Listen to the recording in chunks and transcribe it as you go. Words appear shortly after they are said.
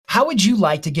How would you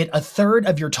like to get a third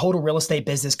of your total real estate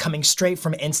business coming straight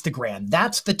from Instagram?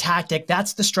 That's the tactic.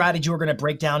 That's the strategy we're going to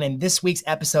break down in this week's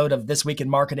episode of This Week in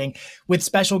Marketing with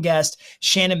special guest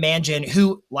Shannon Mangan,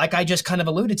 who, like I just kind of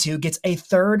alluded to, gets a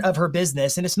third of her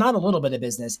business. And it's not a little bit of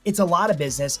business, it's a lot of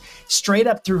business straight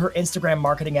up through her Instagram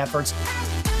marketing efforts.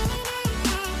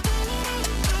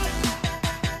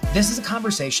 This is a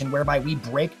conversation whereby we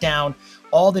break down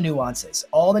all the nuances,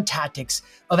 all the tactics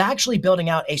of actually building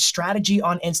out a strategy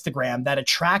on Instagram that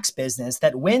attracts business,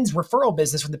 that wins referral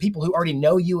business from the people who already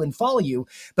know you and follow you.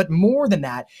 But more than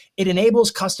that, it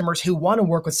enables customers who want to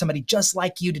work with somebody just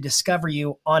like you to discover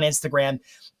you on Instagram.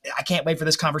 I can't wait for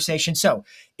this conversation. So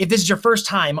if this is your first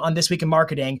time on This Week in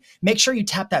Marketing, make sure you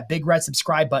tap that big red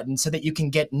subscribe button so that you can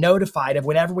get notified of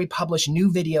whenever we publish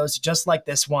new videos just like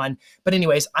this one. But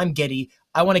anyways, I'm giddy.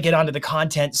 I want to get onto the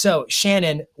content. So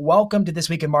Shannon, welcome to This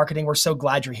Week in Marketing. We're so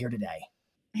glad you're here today.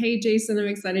 Hey, Jason, I'm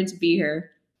excited to be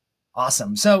here.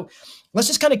 Awesome. So let's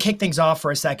just kind of kick things off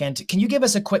for a second. Can you give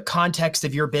us a quick context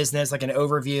of your business, like an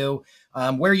overview,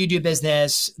 where you do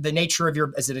business, the nature of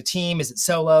is it a team? Is it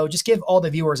solo? Just give all the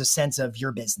viewers a sense of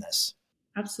your business.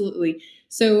 Absolutely.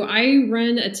 So I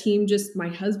run a team, just my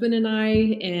husband and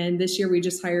I, and this year we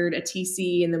just hired a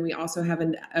TC, and then we also have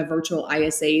a virtual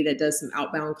ISA that does some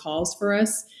outbound calls for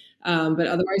us. But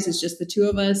otherwise, it's just the two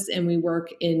of us, and we work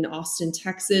in Austin,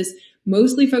 Texas,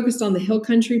 mostly focused on the hill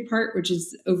country part, which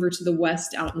is over to the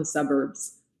west out in the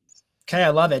suburbs. Okay, I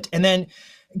love it. And then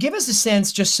give us a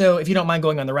sense, just so if you don't mind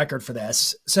going on the record for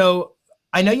this. So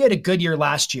I know you had a good year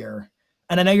last year,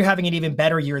 and I know you're having an even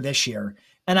better year this year.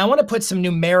 And I want to put some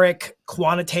numeric,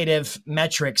 quantitative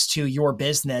metrics to your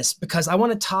business because I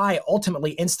want to tie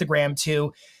ultimately Instagram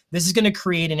to this is going to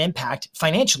create an impact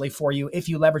financially for you if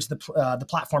you leverage the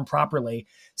platform properly.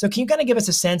 So can you kind of give us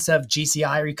a sense of GCI?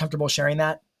 Are you comfortable sharing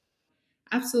that?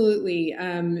 Absolutely.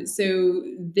 So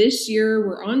this year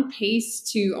we're on pace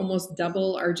to almost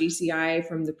double our GCI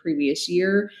from the previous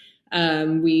year.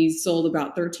 We sold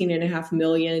about 13.5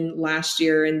 million last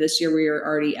year, and this year we are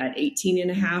already at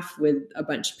 18.5 with a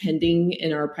bunch pending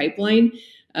in our pipeline.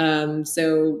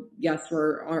 So yes,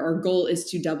 our goal is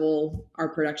to double our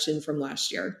production from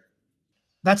last year.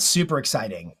 That's super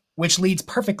exciting, which leads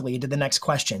perfectly to the next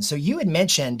question. So you had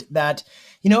mentioned that,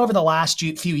 over the last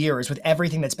few years with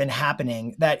everything that's been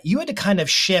happening, that you had to kind of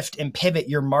shift and pivot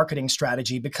your marketing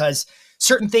strategy because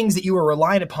certain things that you were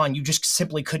relying upon, you just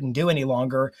simply couldn't do any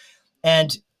longer.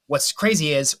 And what's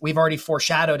crazy is we've already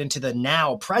foreshadowed into the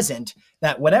now present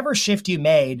that whatever shift you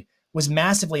made was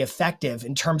massively effective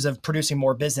in terms of producing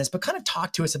more business. But kind of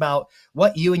talk to us about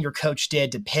what you and your coach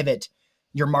did to pivot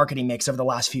your marketing mix over the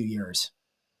last few years.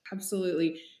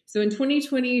 Absolutely. So in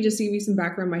 2020, just to give you some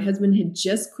background, my husband had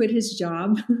just quit his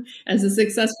job as a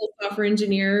successful software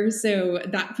engineer. So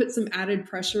that put some added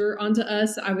pressure onto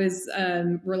us. I was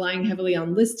relying heavily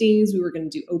on listings. We were going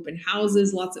to do open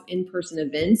houses, lots of in-person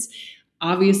events.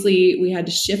 Obviously, we had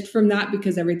to shift from that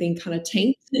because everything kind of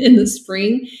tanked in the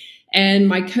spring. And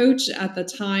my coach at the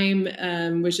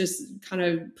time was just kind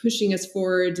of pushing us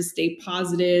forward to stay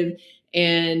positive.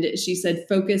 And she said,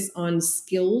 focus on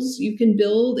skills you can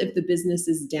build if the business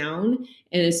is down.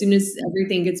 And as soon as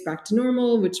everything gets back to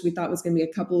normal, which we thought was going to be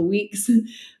a couple of weeks,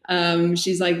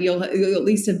 she's like, you'll at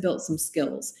least have built some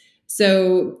skills.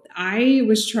 So I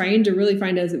was trying to really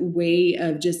find a way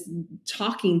of just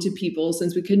talking to people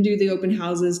since we couldn't do the open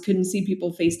houses, couldn't see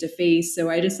people face to face. So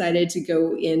I decided to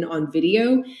go in on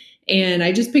video. And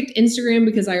I just picked Instagram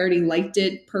because I already liked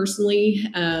it personally,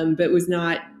 but was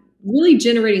not really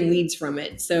generating leads from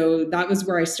it. So that was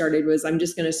where I started, was I'm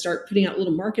just going to start putting out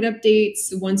little market updates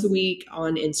once a week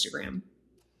on Instagram.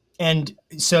 And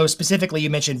so specifically,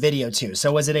 you mentioned video too.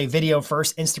 So was it a video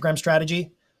first Instagram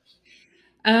strategy?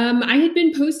 I had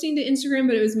been posting to Instagram,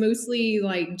 but it was mostly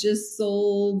like just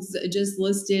sold, just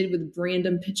listed with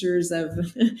random pictures of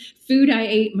food I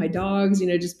ate, my dogs,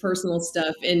 just personal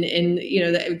stuff. And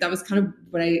that was kind of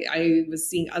what I was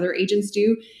seeing other agents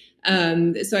do.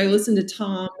 So I listened to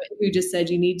Tom, who just said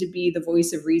you need to be the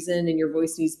voice of reason and your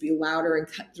voice needs to be louder and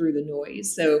cut through the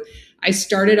noise. So I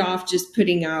started off just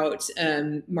putting out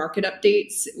market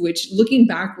updates, which looking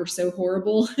back were so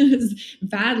horrible.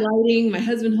 Bad lighting, my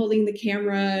husband holding the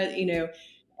camera,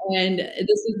 and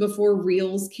this was before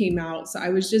Reels came out. So I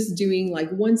was just doing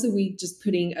like once a week, just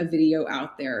putting a video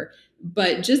out there.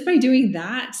 But just by doing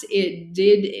that, it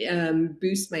did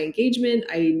boost my engagement.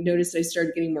 I noticed I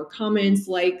started getting more comments,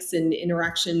 likes, and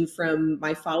interaction from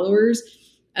my followers.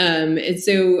 And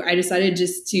so I decided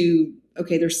just to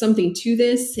okay, there's something to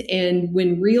this. And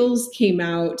when Reels came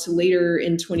out later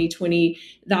in 2020,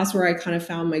 that's where I kind of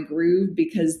found my groove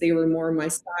because they were more my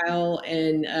style,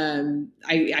 and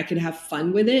I could have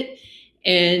fun with it.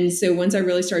 And so once I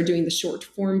really started doing the short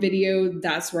form video,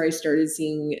 that's where I started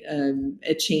seeing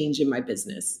a change in my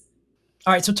business.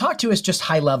 All right. So talk to us just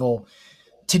high level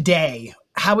today.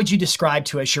 How would you describe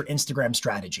to us your Instagram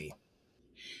strategy?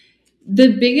 The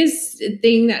biggest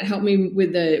thing that helped me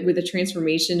with the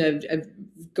transformation of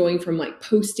going from like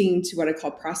posting to what I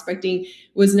call prospecting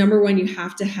was, number one, you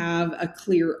have to have a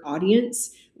clear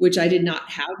audience, which I did not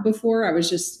have before. I was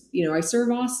just, I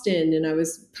serve Austin and I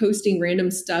was posting random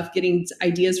stuff, getting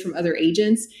ideas from other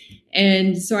agents.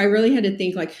 And so I really had to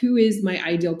think, like, who is my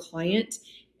ideal client?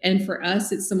 And for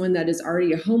us, it's someone that is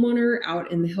already a homeowner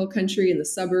out in the hill country, in the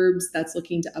suburbs, that's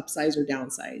looking to upsize or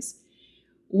downsize.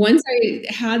 Once I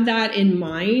had that in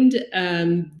mind,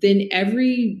 then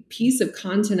every piece of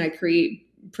content I create,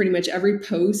 pretty much every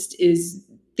post, is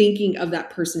thinking of that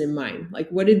person in mind. Like,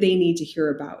 what did they need to hear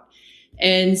about?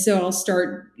 And so I'll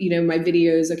start, my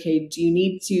videos. Okay, do you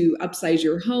need to upsize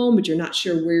your home, but you're not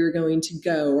sure where you're going to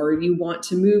go, or you want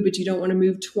to move, but you don't want to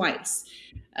move twice?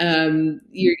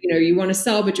 You want to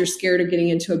sell, but you're scared of getting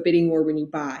into a bidding war when you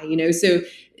buy. So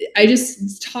I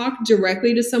just talk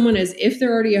directly to someone as if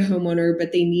they're already a homeowner,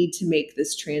 but they need to make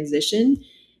this transition.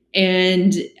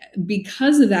 And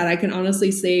because of that, I can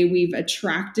honestly say we've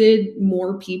attracted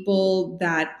more people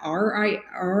that are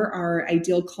our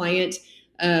ideal client.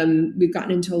 We've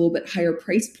gotten into a little bit higher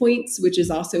price points, which has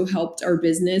also helped our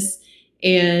business.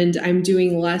 And I'm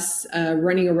doing less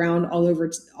running around all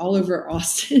over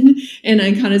Austin, and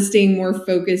I'm kind of staying more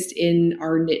focused in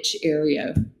our niche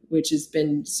area, which has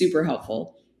been super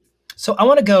helpful. So I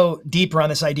want to go deeper on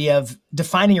this idea of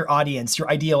defining your audience, your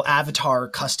ideal avatar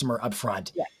customer up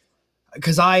front. Yeah.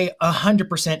 Because I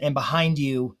 100% am behind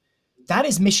you. That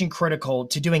is mission critical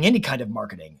to doing any kind of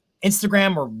marketing,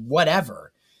 Instagram or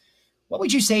whatever. What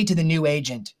would you say to the new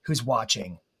agent who's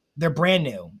watching? They're brand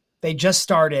new. They just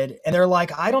started and they're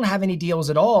like, I don't have any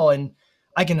deals at all. And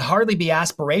I can hardly be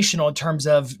aspirational in terms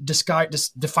of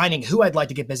defining who I'd like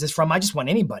to get business from. I just want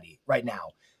anybody right now.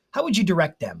 How would you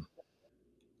direct them?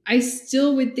 I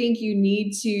still would think you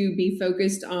need to be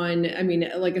focused on,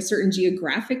 like a certain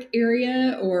geographic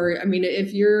area, or,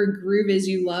 if your groove is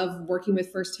you love working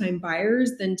with first time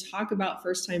buyers, then talk about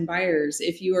first time buyers.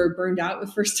 If you are burned out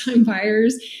with first time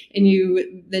buyers, and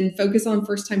you then focus on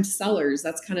first time sellers,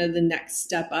 that's kind of the next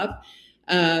step up.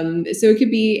 So it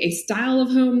could be a style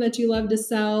of home that you love to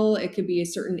sell. It could be a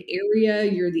certain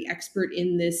area. You're the expert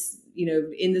in this,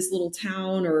 in this little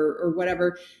town or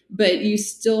whatever, but you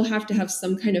still have to have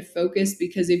some kind of focus,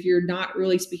 because if you're not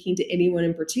really speaking to anyone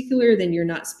in particular, then you're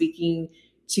not speaking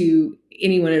to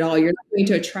anyone at all. You're not going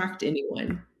to attract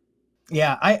anyone.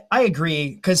 Yeah, I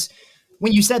agree. Because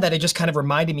when you said that, it just kind of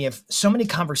reminded me of so many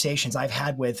conversations I've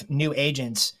had with new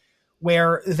agents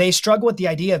where they struggle with the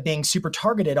idea of being super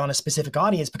targeted on a specific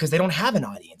audience because they don't have an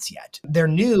audience yet. They're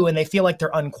new and they feel like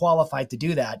they're unqualified to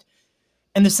do that.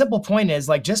 And the simple point is,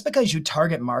 like, just because you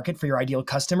target market for your ideal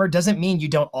customer doesn't mean you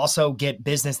don't also get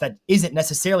business that isn't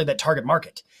necessarily that target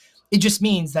market. It just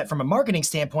means that from a marketing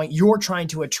standpoint, you're trying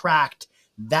to attract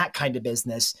that kind of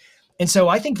business. And so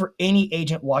I think for any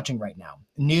agent watching right now,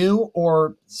 new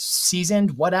or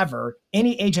seasoned, whatever,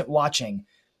 any agent watching,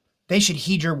 they should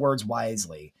heed your words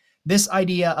wisely. This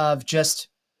idea of just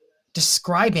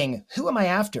describing who am I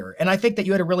after? And I think that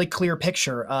you had a really clear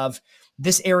picture of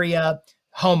this area,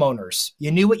 homeowners. You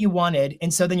knew what you wanted.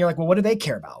 And so then you're like, well, what do they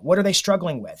care about? What are they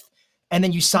struggling with? And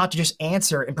then you sought to just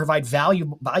answer and provide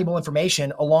valuable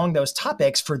information along those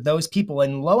topics for those people.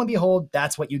 And lo and behold,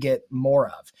 that's what you get more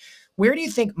of. Where do you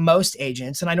think most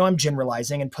agents, and I know I'm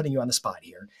generalizing and putting you on the spot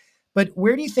here, but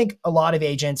where do you think a lot of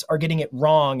agents are getting it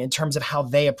wrong in terms of how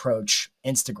they approach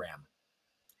Instagram?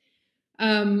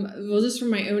 Well, just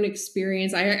from my own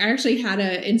experience, I actually had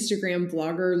an Instagram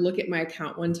blogger look at my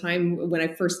account one time when I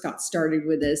first got started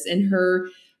with this, and her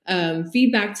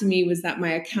feedback to me was that my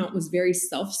account was very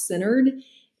self-centered,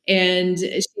 and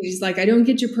she's like, I don't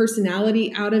get your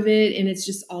personality out of it, and it's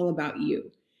just all about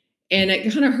you. And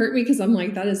it kind of hurt me because I'm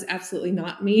like, that is absolutely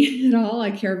not me at all.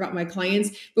 I care about my clients.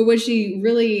 But what she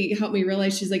really helped me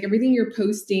realize, she's like, everything you're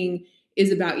posting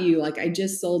is about you. Like, I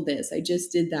just sold this. I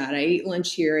just did that. I ate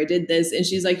lunch here. I did this. And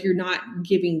she's like, you're not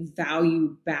giving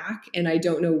value back. And I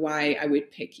don't know why I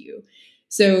would pick you.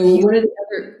 So one of the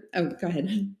other, oh, go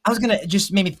ahead. I was going to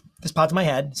just maybe this popped in my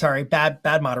head. Sorry, bad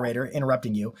moderator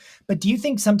interrupting you. But do you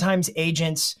think sometimes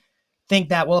agents think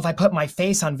that, well, if I put my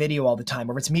face on video all the time,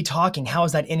 or if it's me talking, how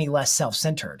is that any less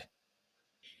self-centered?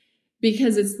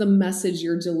 Because it's the message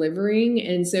you're delivering.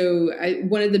 And so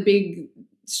one of the big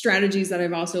strategies that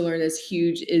I've also learned is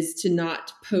huge is to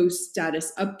not post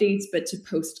status updates, but to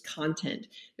post content.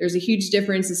 There's a huge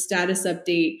difference. A status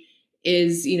update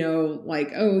is,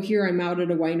 like, oh, here I'm out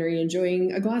at a winery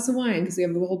enjoying a glass of wine, because we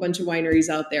have a whole bunch of wineries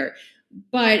out there.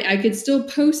 But I could still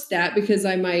post that because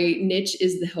my niche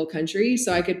is the hill country.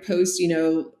 So I could post,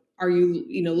 are you,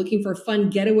 looking for a fun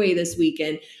getaway this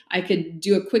weekend? I could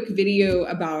do a quick video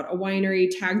about a winery,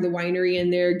 tag the winery in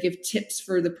there, give tips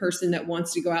for the person that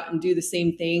wants to go out and do the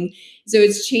same thing. So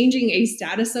it's changing a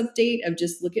status update of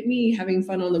just look at me having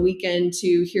fun on the weekend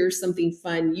to here's something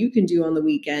fun you can do on the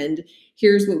weekend.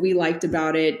 Here's what we liked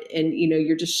about it. And,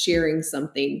 you're just sharing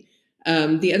something.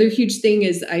 The other huge thing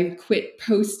is I quit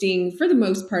posting for the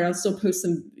most part. I'll still post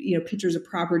some, pictures of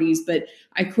properties, but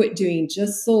I quit doing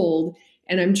just sold.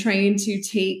 And I'm trying to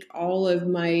take all of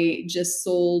my just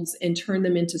solds and turn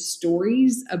them into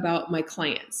stories about my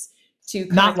clients. To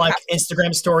not like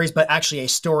Instagram stories, but actually a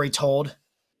story told.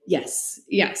 Yes.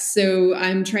 So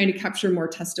I'm trying to capture more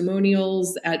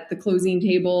testimonials at the closing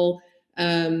table.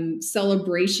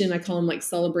 Celebration, I call them like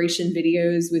celebration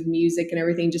videos with music and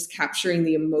everything, just capturing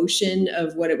the emotion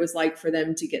of what it was like for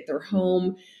them to get their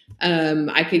home.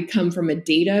 I could come from a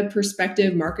data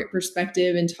perspective, market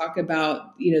perspective, and talk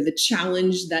about, the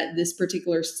challenge that this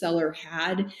particular seller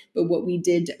had, but what we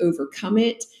did to overcome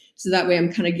it. So that way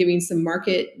I'm kind of giving some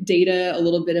market data, a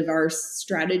little bit of our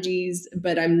strategies,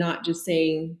 but I'm not just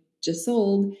saying just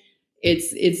sold.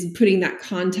 It's putting that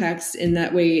context, and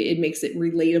that way it makes it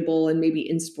relatable and maybe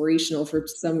inspirational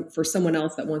for someone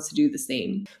else that wants to do the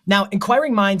same. Now,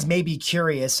 inquiring minds may be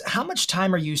curious, how much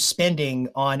time are you spending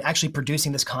on actually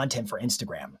producing this content for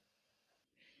Instagram?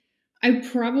 I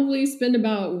probably spend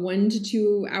about 1 to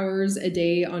 2 hours a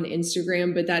day on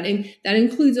Instagram, but that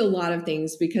includes a lot of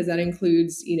things, because that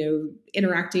includes,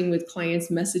 interacting with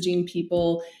clients, messaging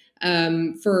people.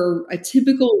 For a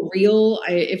typical reel,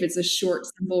 if it's a short,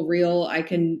 simple reel, I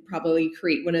can probably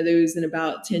create one of those in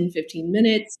about 10, 15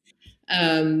 minutes.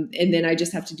 And then I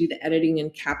just have to do the editing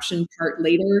and caption part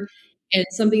later. And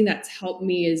something that's helped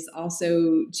me is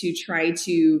also to try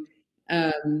to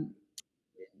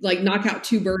like knock out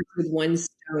two birds with one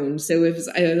stone. So as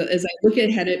I look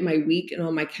ahead at my week and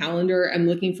on my calendar, I'm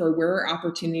looking for where are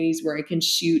opportunities where I can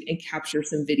shoot and capture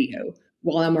some video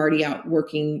while I'm already out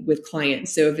working with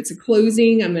clients. So if it's a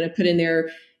closing, I'm going to put in there,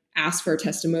 ask for a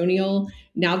testimonial.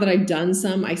 Now that I've done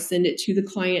some, I send it to the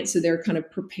client so they're kind of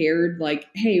prepared, like,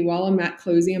 hey, while I'm at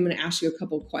closing, I'm going to ask you a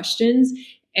couple of questions.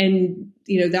 And,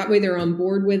 that way they're on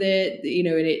board with it,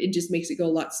 and it just makes it go a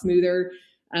lot smoother.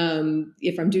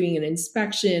 If I'm doing an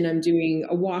inspection, I'm doing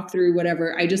a walkthrough,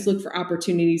 whatever, I just look for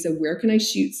opportunities of where can I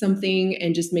shoot something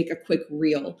and just make a quick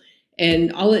reel.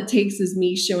 And all it takes is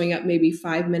me showing up maybe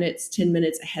 5 minutes, 10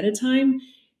 minutes ahead of time.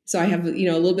 So I have, a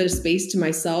little bit of space to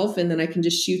myself, and then I can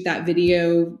just shoot that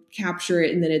video, capture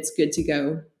it, and then it's good to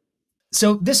go.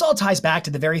 So this all ties back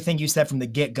to the very thing you said from the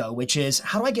get-go, which is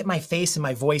how do I get my face and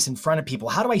my voice in front of people?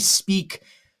 How do I speak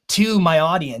to my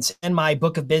audience and my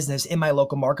book of business in my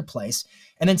local marketplace?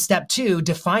 And then step two,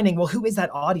 defining, well, who is that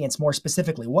audience more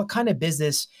specifically? What kind of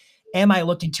business am I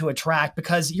looking to attract?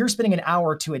 Because you're spending an hour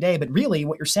or two a day, but really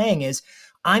what you're saying is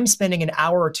I'm spending an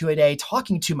hour or two a day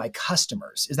talking to my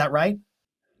customers. Is that right?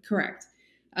 Correct.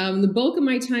 The bulk of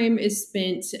my time is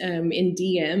spent in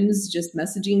DMs, just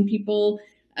messaging people.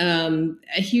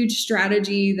 A huge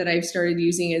strategy that I've started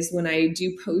using is when I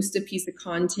do post a piece of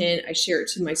content, I share it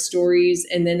to my stories,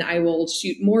 and then I will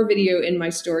shoot more video in my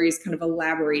stories, kind of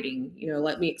elaborating,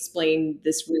 let me explain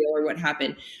this reel or what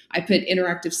happened. I put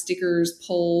interactive stickers,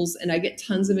 polls, and I get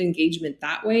tons of engagement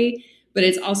that way. But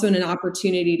it's also an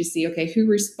opportunity to see, okay, who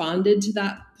responded to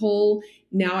that poll?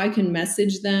 Now I can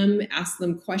message them, ask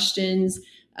them questions.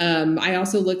 I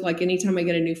also look, like, anytime I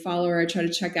get a new follower, I try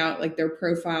to check out like their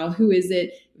profile. Who is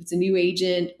it? If it's a new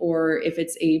agent or if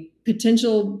it's a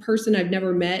potential person I've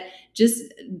never met,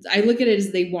 I look at it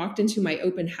as they walked into my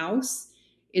open house.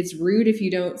 It's rude if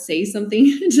you don't say something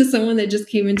to someone that just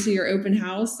came into your open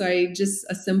house. So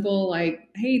a simple like,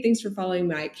 hey, thanks for following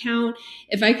my account.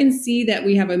 If I can see that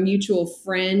we have a mutual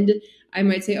friend, I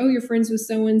might say, oh, you're friends with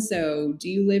so-and-so. Do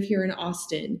you live here in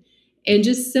Austin? And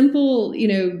just simple,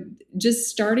 just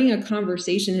starting a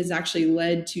conversation has actually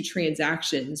led to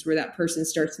transactions where that person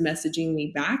starts messaging me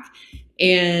back.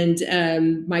 And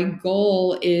my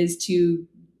goal is to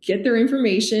get their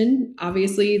information.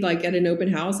 Obviously, like at an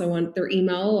open house, I want their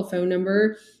email, a phone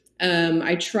number.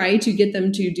 I try to get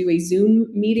them to do a Zoom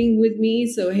meeting with me.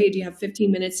 So, hey, do you have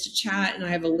 15 minutes to chat? And I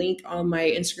have a link on my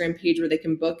Instagram page where they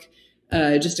can book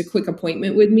just a quick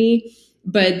appointment with me.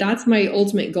 But that's my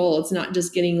ultimate goal. It's not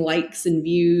just getting likes and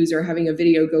views or having a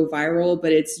video go viral,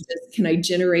 but it's just, can I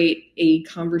generate a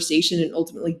conversation and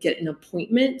ultimately get an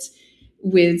appointment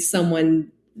with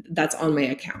someone that's on my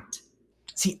account?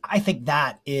 See, I think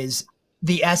that is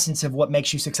the essence of what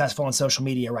makes you successful on social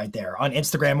media right there, on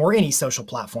Instagram or any social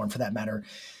platform for that matter.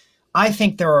 I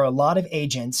think there are a lot of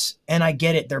agents, and I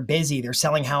get it. They're busy. They're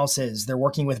selling houses. They're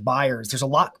working with buyers. There's a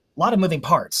lot of moving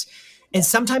parts. And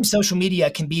sometimes social media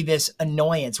can be this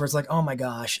annoyance where it's like, oh my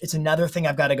gosh, it's another thing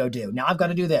I've got to go do. Now I've got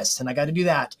to do this and I got to do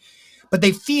that. But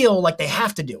they feel like they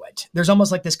have to do it. There's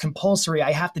almost like this compulsory,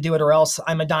 I have to do it or else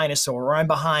I'm a dinosaur or I'm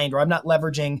behind or I'm not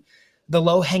leveraging the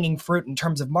low hanging fruit in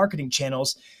terms of marketing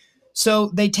channels. So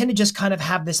they tend to just kind of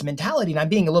have this mentality, and I'm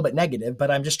being a little bit negative, but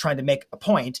I'm just trying to make a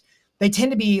point. They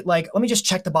tend to be like, let me just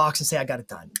check the box and say, I got it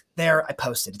done. There, I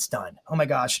posted, it's done. Oh my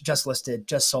gosh, just listed,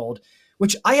 just sold,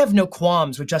 which I have no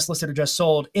qualms with just listed or just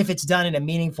sold if it's done in a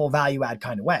meaningful value add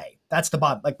kind of way. That's the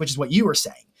bottom, like, which is what you were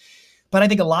saying. But I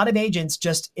think a lot of agents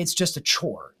it's just a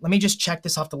chore. Let me just check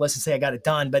this off the list and say I got it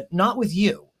done, but not with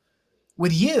you.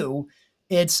 With you,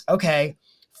 it's okay.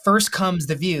 First comes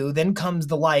the view, then comes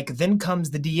the like, then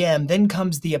comes the DM, then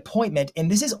comes the appointment.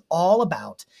 And this is all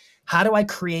about how do I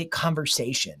create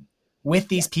conversation with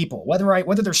these people,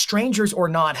 whether they're strangers or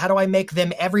not. How do I make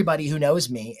them everybody who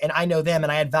knows me and I know them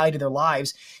and I add value to their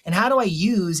lives? And how do I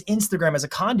use Instagram as a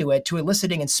conduit to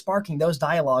eliciting and sparking those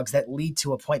dialogues that lead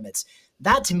to appointments?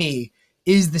 That to me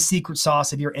is the secret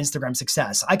sauce of your Instagram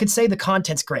success. I could say the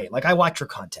content's great. Like, I watch your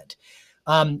content.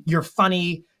 You're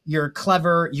funny, you're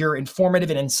clever, you're informative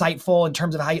and insightful in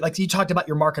terms of how you, like, you talked about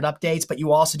your market updates, but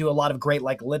you also do a lot of great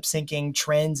like lip syncing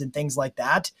trends and things like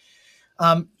that.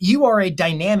 You are a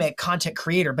dynamic content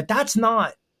creator, but that's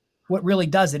not what really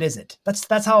does it, is it?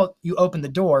 That's how you open the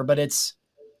door, but it's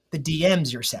the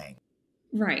DMs you're saying.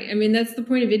 Right. I mean, that's the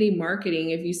point of any marketing.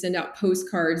 If you send out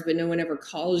postcards, but no one ever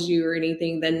calls you or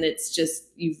anything, then it's just,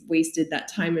 you've wasted that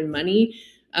time and money.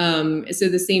 So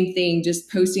the same thing,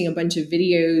 just posting a bunch of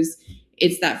videos.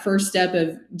 It's that first step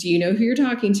of, do you know who you're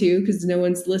talking to? Because no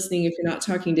one's listening if you're not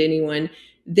talking to anyone.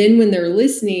 Then when they're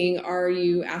listening, are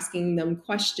you asking them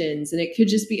questions? And it could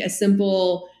just be a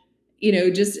simple,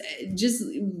 just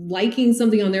liking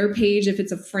something on their page. If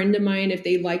it's a friend of mine, if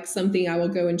they like something, I will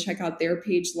go and check out their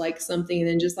page, like something, and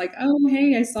then just like, oh,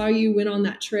 hey, I saw you went on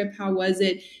that trip, how was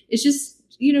it? It's just,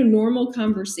 normal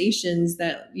conversations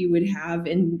that you would have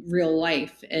in real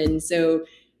life. And so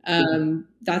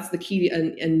that's the key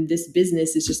in this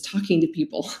business, is just talking to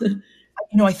people.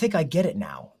 I think I get it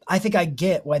now. I think I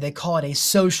get why they call it a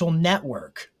social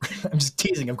network. I'm just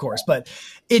teasing, of course, but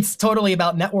it's totally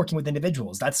about networking with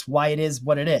individuals. That's why it is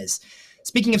what it is.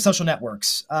 Speaking of social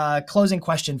networks, closing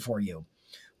question for you.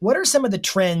 What are some of the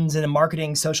trends in the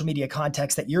marketing social media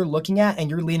context that you're looking at and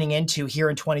you're leaning into here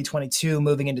in 2022,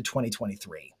 moving into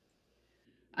 2023?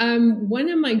 One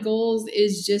of my goals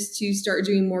is just to start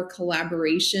doing more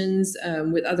collaborations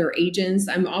with other agents.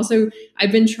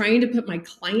 I've been trying to put my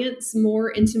clients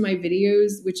more into my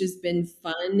videos, which has been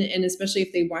fun. And especially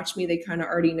if they watch me, they kind of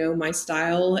already know my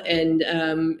style, and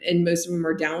most of them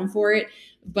are down for it.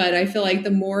 But I feel like the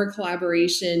more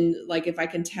collaboration, like if I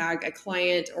can tag a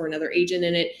client or another agent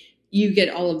in it, you get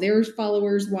all of their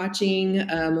followers watching.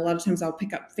 A lot of times I'll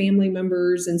pick up family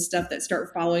members and stuff that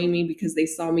start following me because they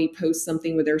saw me post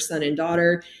something with their son and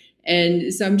daughter.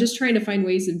 And so I'm just trying to find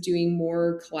ways of doing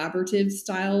more collaborative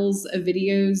styles of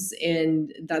videos.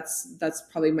 And that's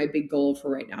probably my big goal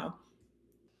for right now.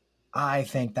 I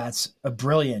think that's a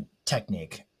brilliant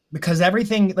technique because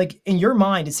everything, like in your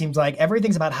mind, it seems like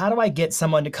everything's about how do I get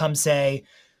someone to come say,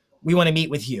 we want to meet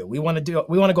with you. We want to go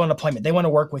on an appointment. They want to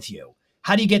work with you.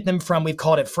 How do you get them from, we've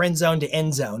called it friend zone to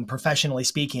end zone, professionally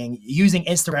speaking, using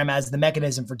Instagram as the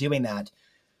mechanism for doing that?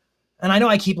 And I know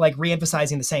I keep like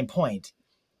reemphasizing the same point,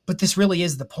 but this really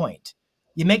is the point.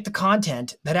 You make the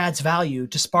content that adds value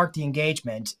to spark the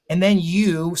engagement, and then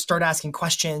you start asking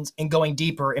questions and going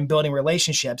deeper and building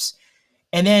relationships.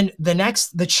 And then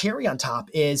the cherry on top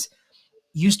is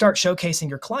you start showcasing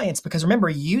your clients because remember,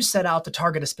 you set out to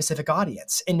target a specific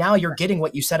audience and now you're getting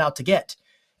what you set out to get.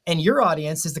 And your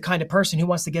audience is the kind of person who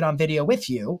wants to get on video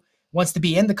with you, wants to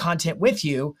be in the content with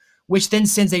you, which then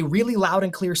sends a really loud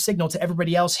and clear signal to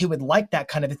everybody else who would like that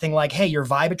kind of a thing. Like, hey, your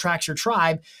vibe attracts your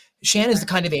tribe. Shan is the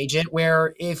kind of agent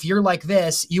where if you're like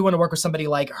this, you want to work with somebody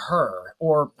like her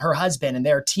or her husband and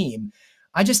their team.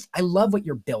 I love what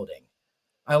you're building.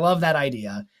 I love that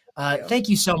idea. Thank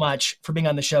you so much for being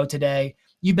on the show today.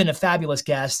 You've been a fabulous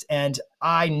guest, and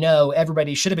I know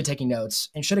everybody should have been taking notes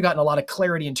and should have gotten a lot of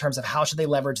clarity in terms of how should they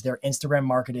leverage their Instagram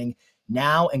marketing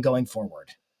now and going forward.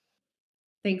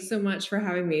 Thanks so much for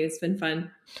having me. It's been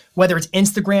fun. Whether it's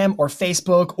Instagram or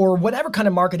Facebook or whatever kind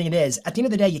of marketing it is, at the end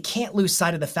of the day, you can't lose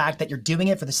sight of the fact that you're doing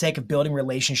it for the sake of building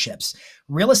relationships.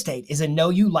 Real estate is a know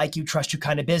you, like you, trust you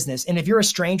kind of business. And if you're a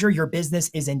stranger, your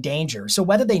business is in danger. So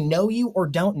whether they know you or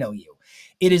don't know you,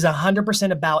 it is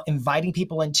 100% about inviting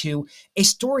people into a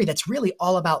story that's really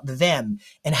all about them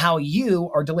and how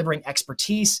you are delivering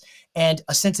expertise and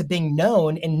a sense of being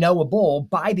known and knowable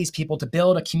by these people to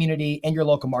build a community in your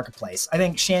local marketplace. I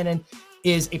think Shannon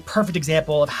is a perfect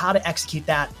example of how to execute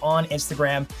that on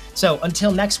Instagram. So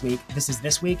until next week, this is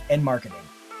This Week in Marketing.